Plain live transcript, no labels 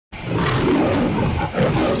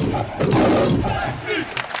I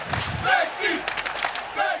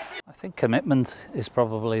think commitment is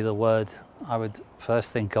probably the word I would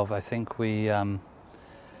first think of. I think we,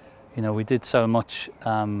 we did so much.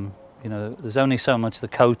 There's only so much the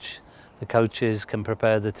coaches can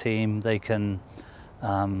prepare the team. They can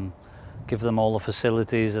give them all the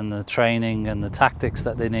facilities and the training and the tactics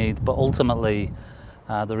that they need. But ultimately,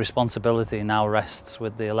 the responsibility now rests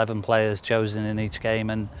with the 11 players chosen in each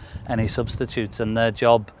game and any substitutes, and their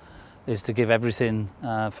job is to give everything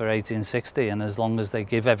for 1860. And as long as they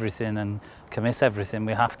give everything and commit everything,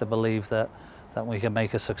 we have to believe that we can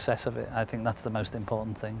make a success of it. I think that's the most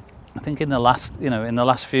important thing. I think in the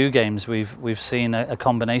last few games we've seen a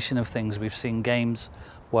combination of things. We've seen games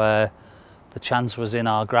where the chance was in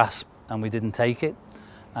our grasp and we didn't take it,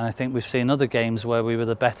 and I think we've seen other games where we were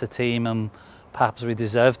the better team and perhaps we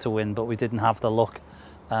deserved to win, but we didn't have the luck.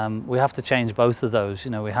 We have to change both of those.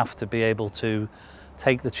 We have to be able to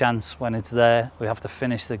take the chance when it's there. We have to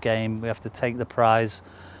finish the game. We have to take the prize,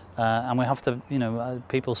 and we have to.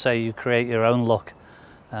 People say you create your own luck.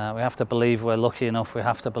 We have to believe we're lucky enough. We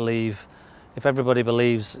have to believe. If everybody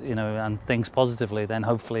believes, and thinks positively, then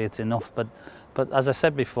hopefully it's enough. But as I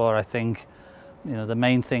said before, I think, the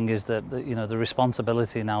main thing is that the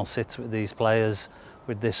responsibility now sits with these players,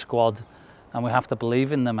 with this squad, and we have to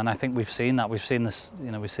believe in them. And I think we've seen that. We've seen this.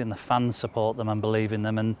 We've seen the fans support them and believe in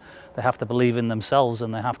them, and they have to believe in themselves,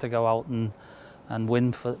 and they have to go out and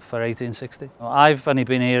win for 1860. I've only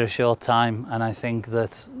been here a short time, and I think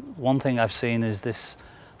that one thing I've seen is this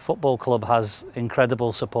football club has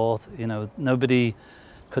incredible support. Nobody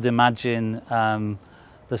could imagine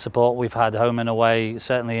the support we've had home and away,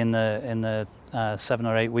 certainly in the 7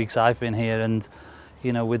 or 8 weeks I've been here, and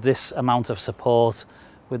with this amount of support,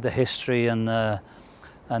 with the history and the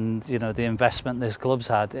investment this club's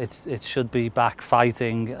had, it should be back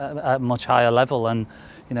fighting at a much higher level. And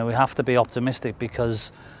we have to be optimistic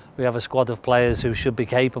because we have a squad of players who should be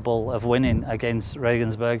capable of winning against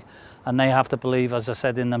Regensburg, and they have to believe, as I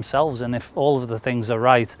said, in themselves. And if all of the things are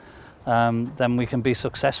right, then we can be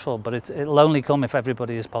successful. But it'll only come if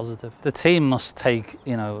everybody is positive. The team must take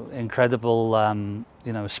incredible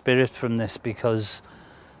spirit from this, because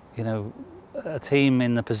a team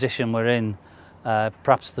in the position we're in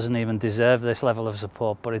perhaps doesn't even deserve this level of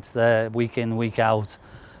support, but it's there week in, week out.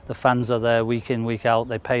 The fans are there week in, week out.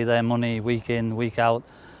 They pay their money week in, week out,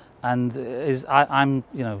 and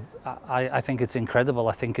I think it's incredible.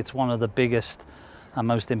 I think it's one of the biggest and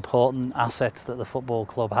most important assets that the football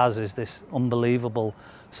club has, is this unbelievable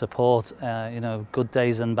support. Good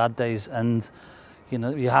days and bad days, and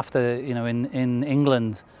you have to, in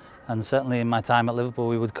England, and certainly in my time at Liverpool,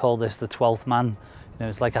 we would call this the 12th man.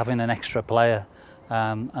 It's like having an extra player,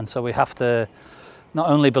 and so we have to not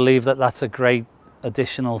only believe that that's a great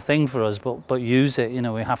additional thing for us, but use it.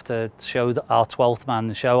 We have to show our 12th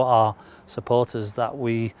man, show our supporters that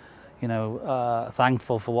we,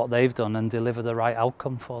 thankful for what they've done and deliver the right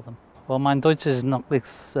outcome for them. Well, mein Deutsch ist noch nicht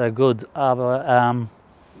gut, aber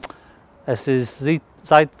es ist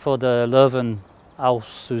Zeit für die Löwen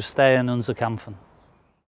auszustehen und zu kämpfen.